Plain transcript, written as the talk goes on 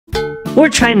We're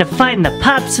trying to find the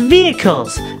Pups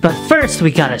vehicles, but first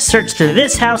we gotta search through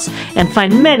this house and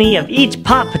find many of each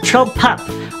Paw Patrol pup.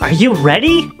 Are you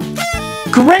ready?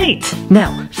 Great!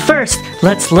 Now, first,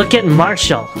 let's look at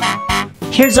Marshall.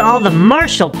 Here's all the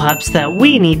Marshall pups that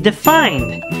we need to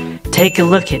find. Take a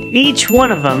look at each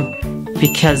one of them,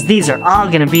 because these are all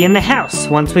gonna be in the house.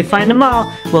 Once we find them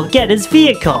all, we'll get his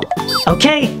vehicle.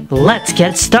 Okay, let's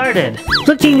get started.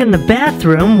 Looking in the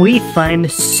bathroom, we find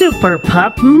Super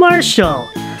Pup Marshall.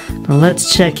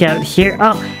 Let's check out here.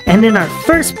 Oh, and in our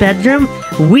first bedroom,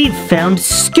 we've found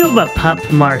Scuba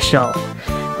Pup Marshall.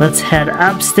 Let's head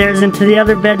upstairs into the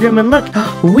other bedroom and look,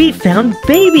 we found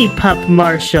Baby Pup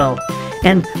Marshall.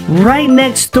 And right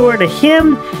next door to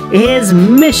him is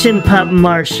Mission Pup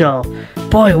Marshall.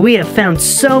 Boy, we have found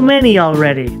so many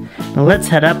already. Now let's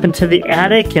head up into the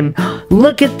attic and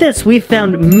look at this. We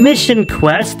found Mission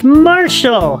Quest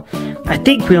Marshall. I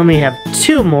think we only have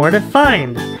 2 more to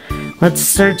find. Let's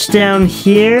search down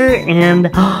here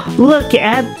and look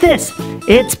at this.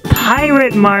 It's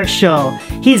Pirate Marshall.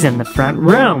 He's in the front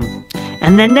room.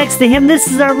 And then next to him, this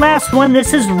is our last one.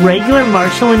 This is Regular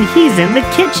Marshall and he's in the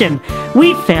kitchen.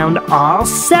 We found all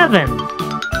 7.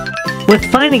 With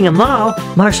finding them all,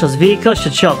 Marshall's vehicle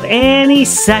should show up any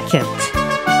second.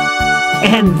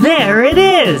 And there it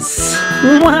is!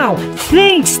 Wow,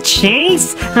 thanks,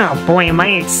 Chase! Oh boy, am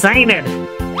I excited!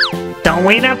 Don't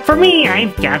wait up for me,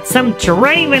 I've got some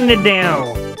driving to do!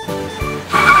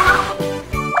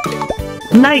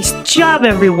 Nice job,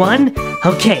 everyone!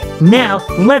 Okay, now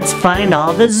let's find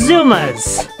all the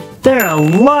Zumas! There are a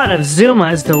lot of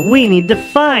Zumas that we need to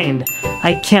find.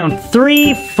 I count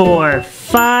 3, 4,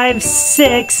 5,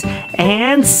 6,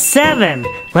 and 7.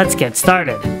 Let's get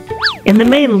started. In the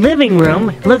main living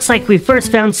room, it looks like we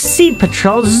first found Sea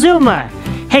Patrol Zuma.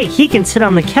 Hey, he can sit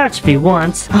on the couch if he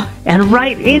wants. And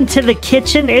right into the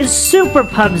kitchen is Super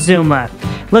Pup Zuma.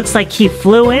 Looks like he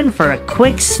flew in for a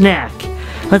quick snack.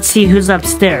 Let's see who's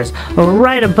upstairs.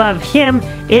 Right above him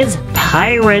is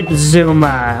Pirate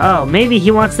Zuma. Oh, maybe he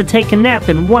wants to take a nap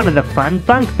in one of the fun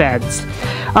bunk beds.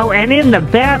 Oh, and in the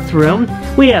bathroom,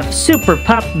 we have Super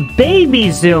Pup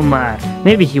Baby Zuma.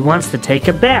 Maybe he wants to take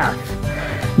a bath.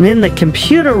 And in the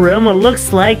computer room, it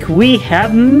looks like we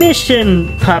have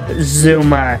Mission Pup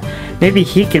Zuma. Maybe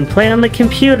he can play on the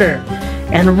computer.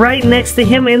 And right next to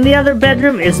him in the other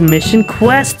bedroom is Mission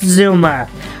Quest Zuma.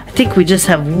 I think we just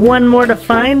have 1 more to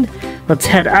find. Let's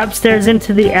head upstairs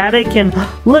into the attic and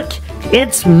look,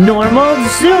 it's Normal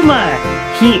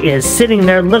Zuma. He is sitting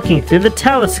there looking through the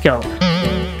telescope.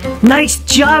 Nice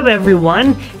job,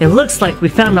 everyone. It looks like we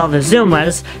found all the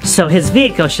Zumas, so his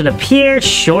vehicle should appear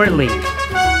shortly.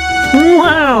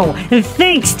 Wow!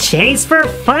 Thanks, Chase, for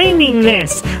finding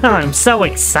this. Oh, I'm so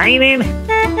excited.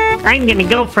 I'm gonna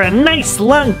go for a nice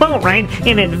long boat ride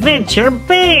in Adventure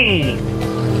Bay.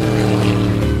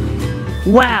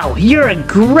 Wow, you're a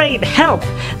great help!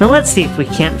 Now let's see if we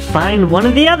can't find one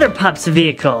of the other Pups'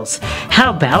 vehicles. How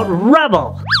about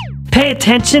Rubble? Pay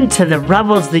attention to the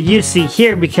Rubbles that you see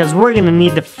here because we're going to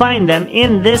need to find them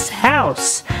in this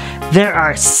house. There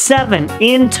are 7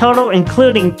 in total,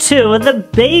 including 2 of the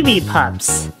baby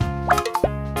pups.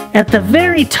 At the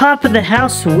very top of the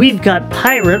house, we've got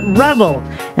Pirate Rubble,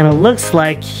 and it looks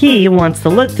like he wants to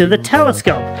look through the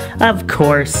telescope. Of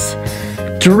course.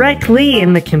 Directly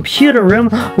in the computer room,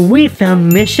 we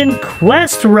found Mission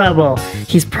Quest Rubble.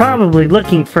 He's probably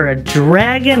looking for a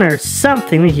dragon or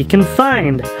something that he can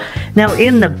find. Now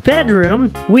in the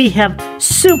bedroom, we have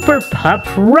Super Pup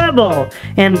Rubble,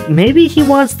 and maybe he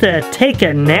wants to take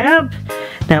a nap?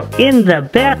 Now in the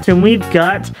bathroom, we've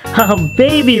got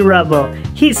Baby Rubble.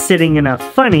 He's sitting in a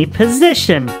funny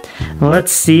position.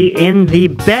 Let's see, in the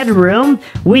bedroom,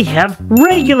 we have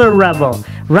Regular Rubble.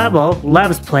 Rubble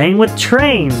loves playing with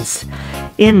trains.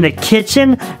 In the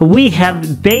kitchen, we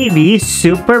have Baby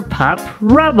Super Pup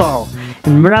Rubble.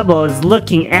 And Rubble is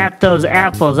looking at those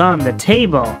apples on the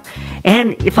table.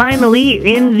 And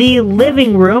finally, in the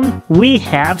living room, we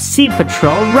have Sea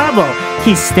Patrol Rubble.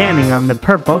 He's standing on the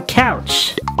purple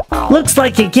couch. Looks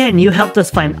like again you helped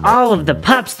us find all of the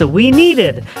pups that we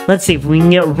needed. Let's see if we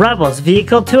can get Rubble's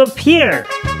vehicle to appear.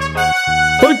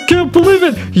 I can't believe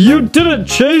it! You did it,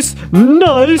 Chase!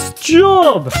 Nice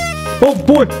job! Oh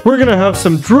boy, we're gonna have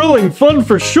some drilling fun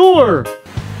for sure!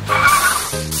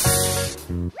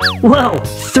 Whoa,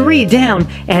 3 down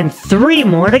and 3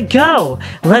 more to go.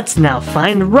 Let's now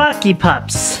find Rocky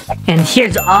Pups. And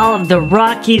here's all of the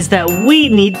Rockies that we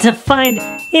need to find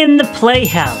in the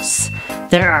playhouse.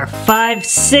 There are 5,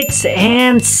 6,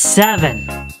 and 7.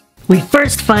 We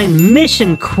first find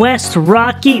Mission Quest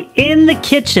Rocky in the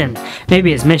kitchen.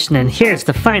 Maybe his mission in here is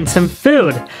to find some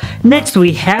food. Next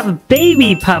we have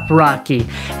Baby Pup Rocky,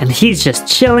 and he's just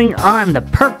chilling on the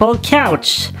purple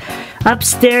couch.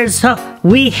 Upstairs,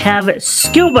 we have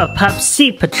Scuba Pup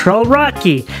Sea Patrol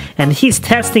Rocky, and he's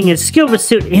testing his scuba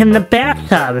suit in the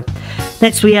bathtub.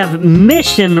 Next we have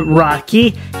Mission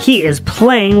Rocky. He is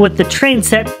playing with the train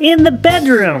set in the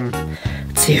bedroom.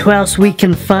 Let's see who else we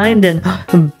can find in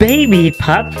Baby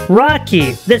Pup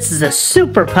Rocky. This is a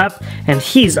super pup, and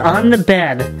he's on the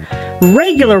bed.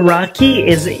 Regular Rocky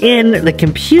is in the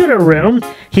computer room.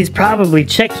 He's probably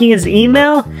checking his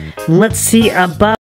email. Let's see above.